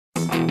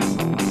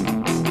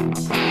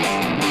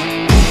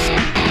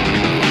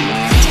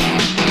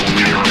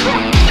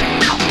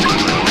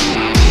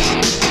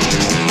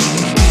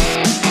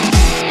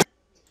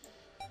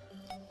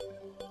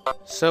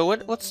So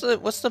what's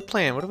the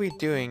plan? What are we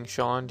doing,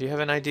 Shawn? Do you have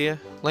an idea?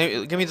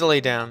 Give me the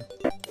lay down.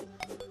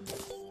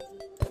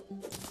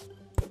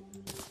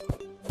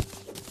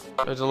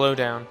 Or the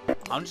lowdown.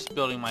 I'm just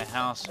building my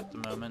house at the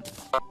moment.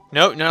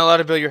 Nope, not allowed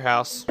to build your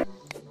house.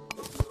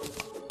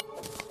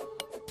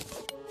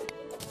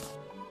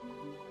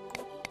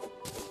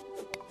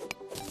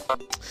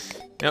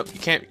 Nope, you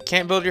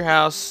can't build your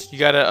house. You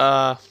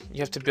gotta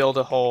you have to build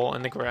a hole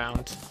in the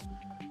ground.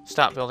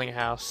 Stop building a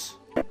house.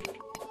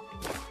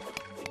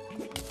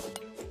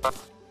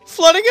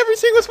 Flooding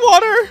everything with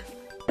water!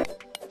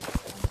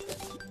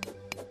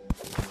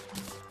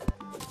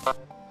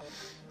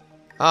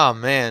 Oh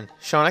man,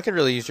 Shawn, I could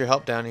really use your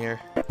help down here.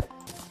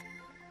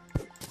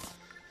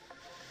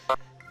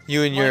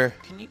 You and your...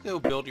 Can you go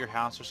build your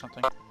house or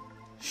something?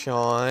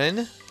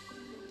 Shawn?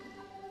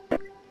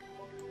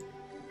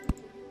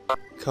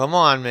 Come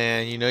on,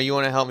 man. You know you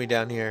want to help me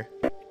down here.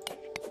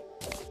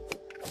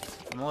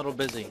 I'm a little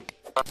busy.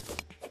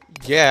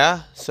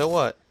 Yeah, so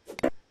what?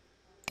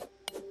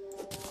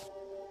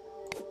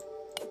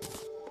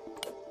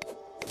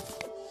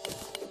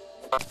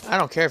 I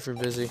don't care if you're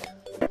busy.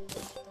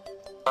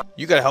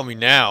 You gotta help me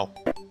now.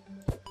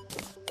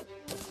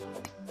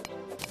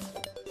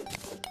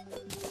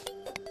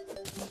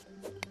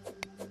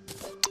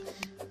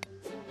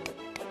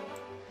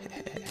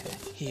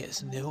 He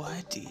has no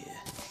idea.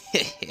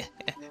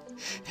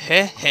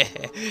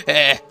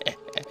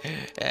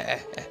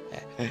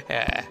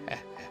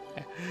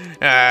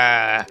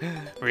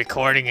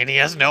 Recording and he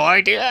has no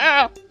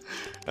idea.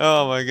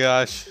 Oh my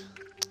gosh.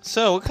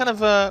 So what kind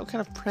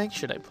of prank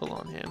should I pull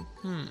on him?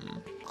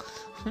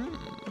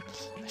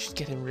 I should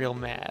get him real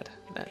mad.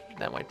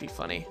 That might be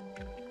funny.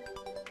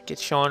 Get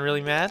Shawn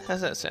really mad?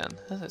 How's that sound?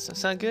 Does that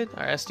sound good?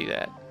 Alright, let's do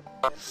that.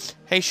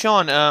 Hey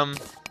Shawn,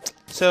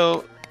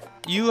 so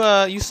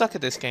you suck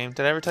at this game.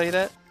 Did I ever tell you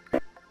that?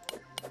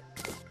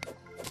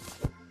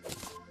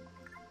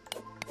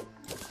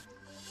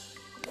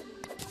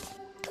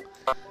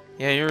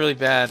 Yeah, you're really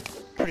bad.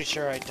 Pretty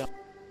sure I don't.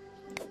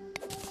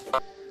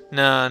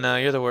 No,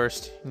 you're the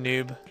worst,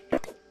 noob.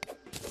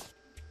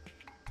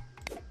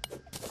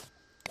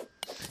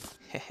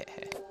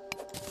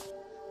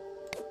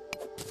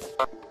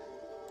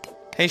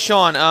 Hey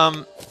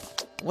Shawn,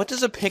 what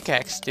does a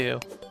pickaxe do?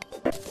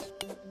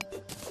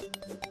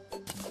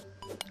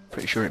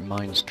 Pretty sure it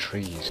mines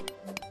trees.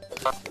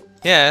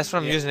 Yeah, that's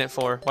what I'm using it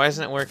for. Why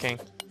isn't it working?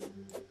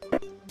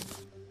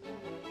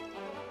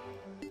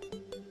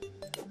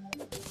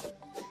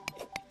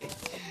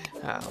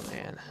 Oh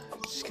man,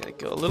 just gotta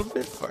go a little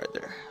bit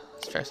farther.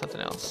 Let's try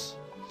something else.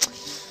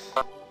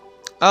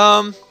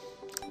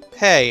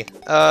 Hey,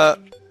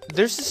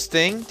 there's this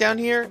thing down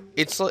here.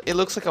 It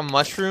looks like a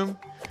mushroom,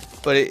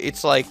 but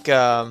it's like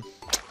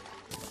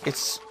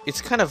it's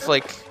kind of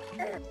like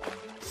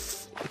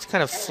it's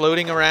kind of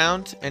floating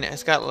around, and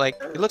it's got like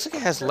it looks like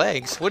it has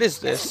legs. What is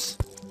this?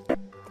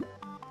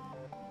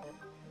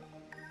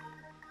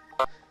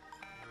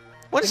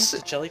 What is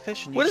a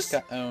jellyfish? And you what just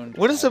is got owned.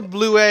 what is a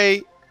blue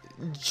A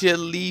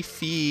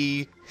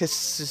jellyfish?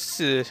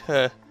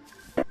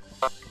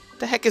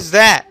 The heck is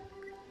that?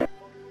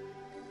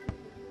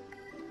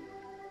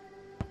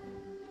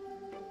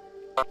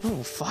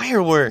 Ooh,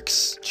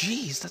 fireworks!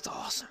 Jeez, that's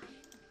awesome.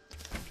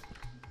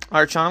 All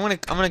right, Shawn, I'm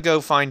gonna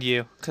go find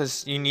you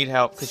because you need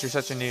help because you're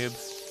such a noob.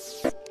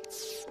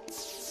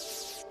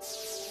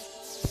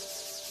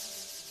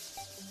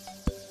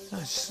 Oh,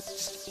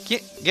 just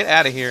get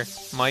out of here,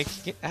 Mike.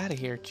 Get out of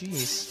here.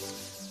 Jeez,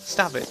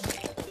 stop it.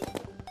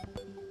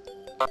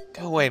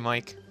 Go away,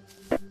 Mike.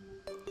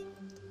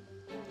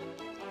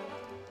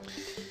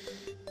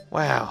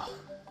 Wow,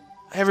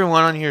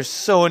 everyone on here is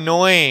so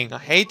annoying. I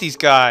hate these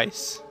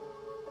guys.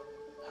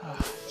 Oh,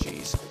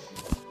 jeez.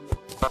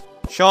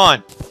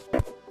 Shawn!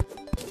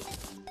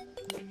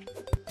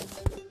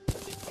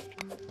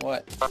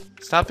 What?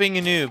 Stop being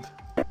a noob.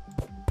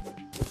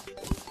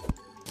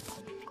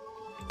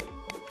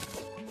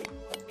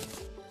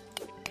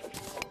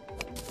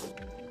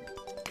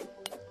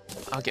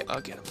 I'll get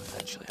him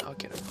eventually. I'll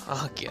get him.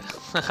 I'll get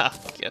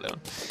him.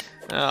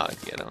 I'll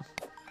get him.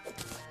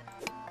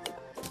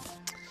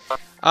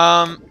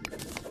 Oh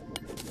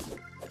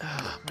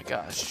my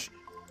gosh.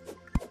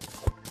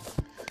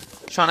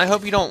 Shawn, I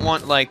hope you don't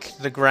want, like,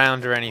 the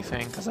ground or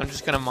anything, because I'm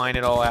just going to mine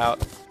it all out.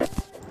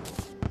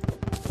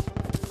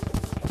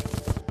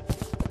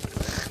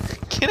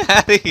 Get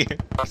out of here.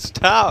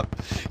 Stop.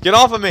 Get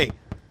off of me.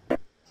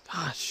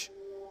 Gosh.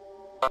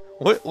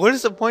 What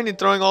is the point in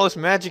throwing all this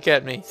magic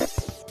at me?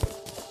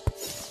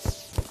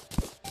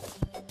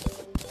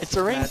 It's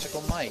a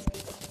magical mic.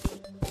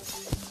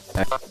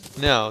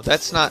 No,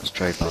 that's not... It's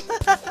trademark.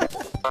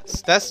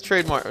 That's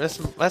trademark.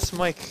 That's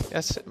Mike.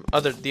 That's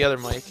the other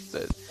Mike.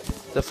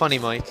 The funny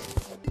Mike.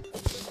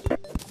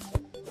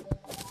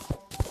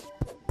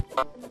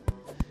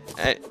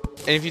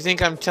 And if you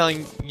think I'm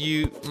telling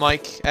you,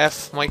 Mike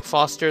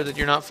Foster, that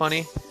you're not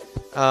funny,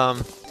 yeah,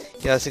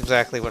 that's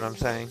exactly what I'm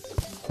saying.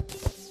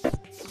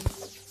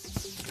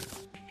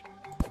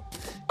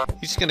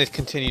 He's just gonna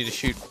continue to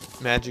shoot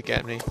magic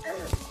at me.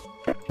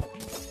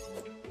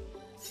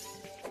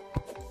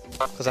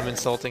 Because I'm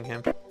insulting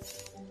him.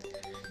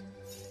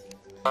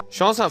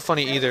 Shawn's not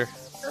funny either.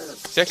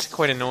 He's actually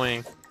quite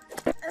annoying.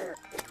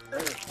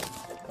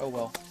 Oh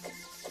well.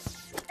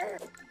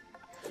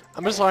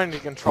 I'm just learning to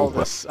control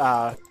this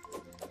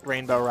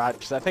rainbow rod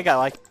because I think I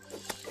like.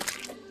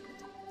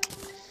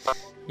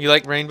 You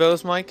like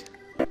rainbows, Mike?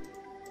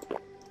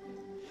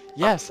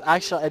 Yes,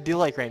 actually, I do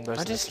like rainbows.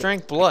 I in just this game,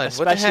 drank blood.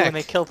 What the especially heck? when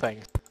they kill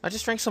things. I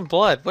just drank some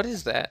blood. What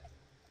is that?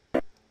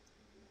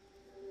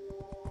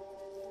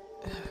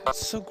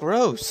 It's so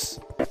gross.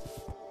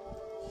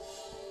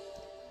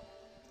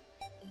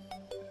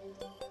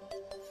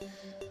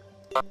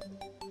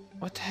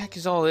 What the heck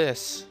is all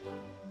this?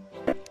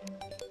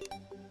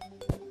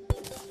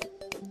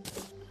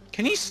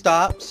 Can you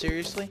stop?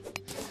 Seriously?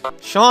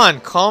 Shawn,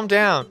 calm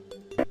down.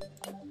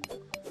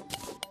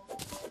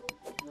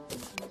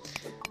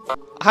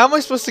 How am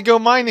I supposed to go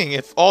mining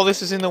if all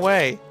this is in the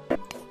way?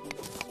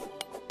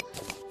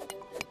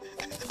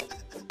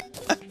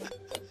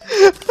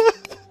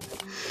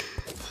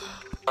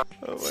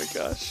 Oh my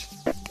gosh.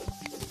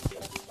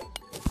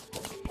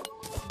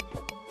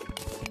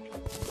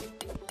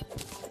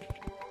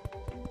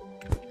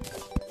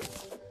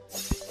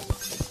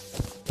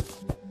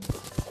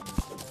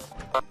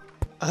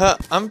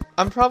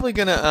 I'm probably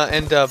gonna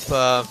end up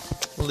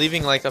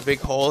leaving like a big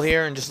hole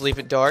here and just leave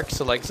it dark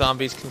so like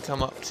zombies can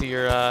come up to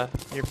your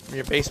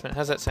basement.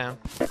 How's that sound?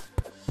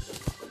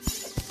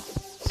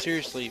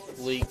 Seriously,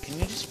 Lee, can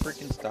you just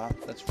freaking stop?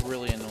 That's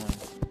really annoying.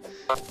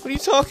 What are you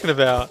talking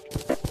about?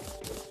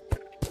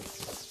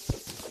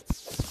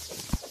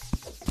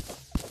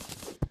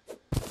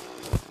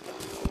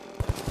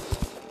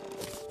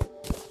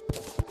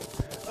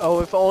 Oh,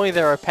 if only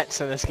there were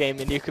pets in this game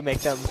and you could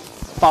make them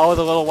follow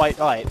the little white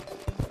light.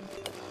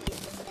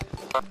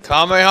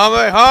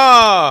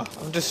 Kamehameha!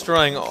 I'm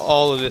destroying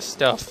all of this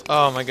stuff.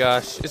 Oh my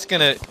gosh. It's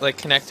gonna like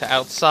connect to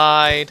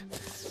outside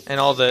and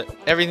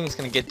everything's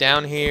gonna get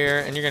down here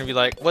and you're gonna be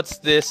like, what's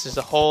this? There's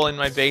a hole in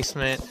my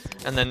basement,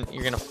 and then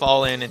you're gonna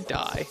fall in and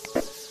die.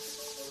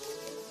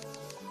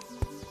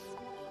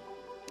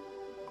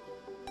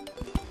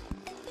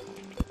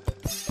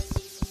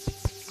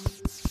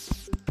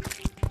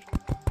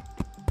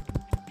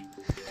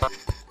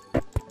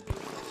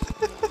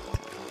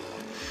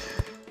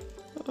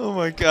 Oh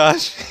my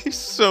gosh, he's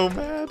so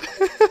mad.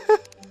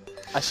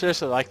 I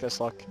seriously like this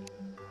look.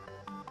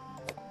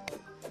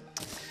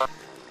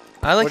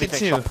 I like What do it you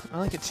too. think, Shawn? I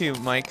like it too,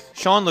 Mike.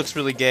 Shawn looks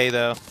really gay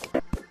though.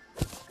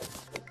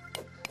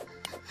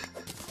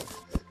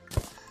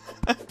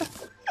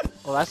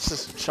 Well, that's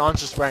just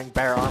Shawn's just wearing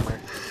bare armor.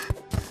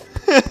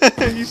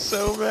 He's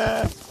so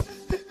mad.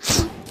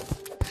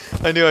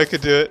 I knew I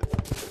could do it.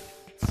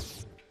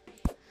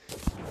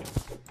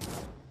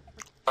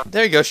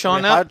 There you go, Shawn. I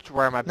mean, if Now I had to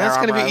wear my bare that's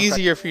gonna armor, I be would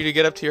easier for you to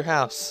get up to your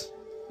house.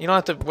 You don't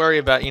have to worry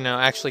about, you know,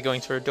 actually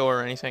going through a door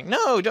or anything.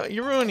 No,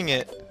 you're ruining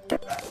it.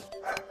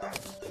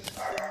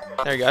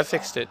 There you go. I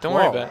fixed it. Don't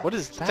worry Whoa, about it. what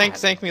is that?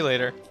 Thank me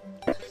later.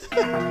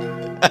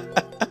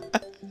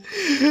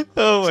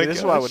 Oh my See, this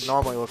is what I would gosh.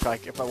 normally look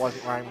like if I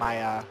wasn't wearing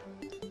my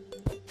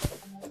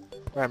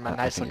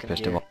nice think you looking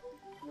pissed him gear.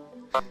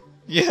 off.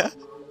 Yeah.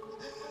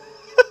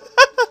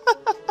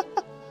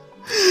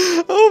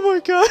 Oh my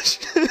gosh.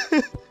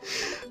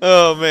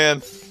 Oh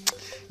man.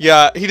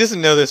 Yeah, he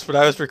doesn't know this, but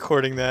I was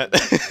recording that.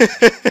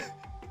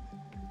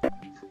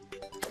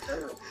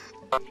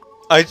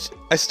 I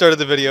started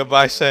the video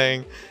by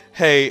saying,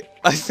 hey,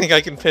 I think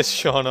I can piss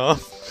Shawn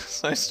off.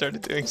 So I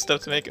started doing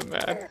stuff to make him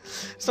mad.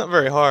 It's not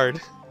very hard.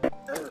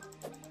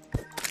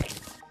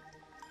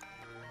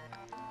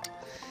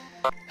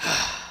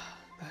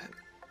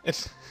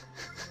 It's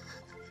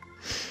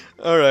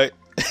alright.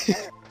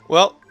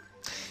 Well,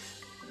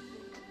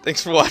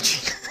 thanks for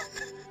watching.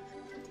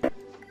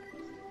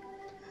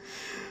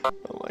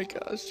 Oh my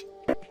gosh.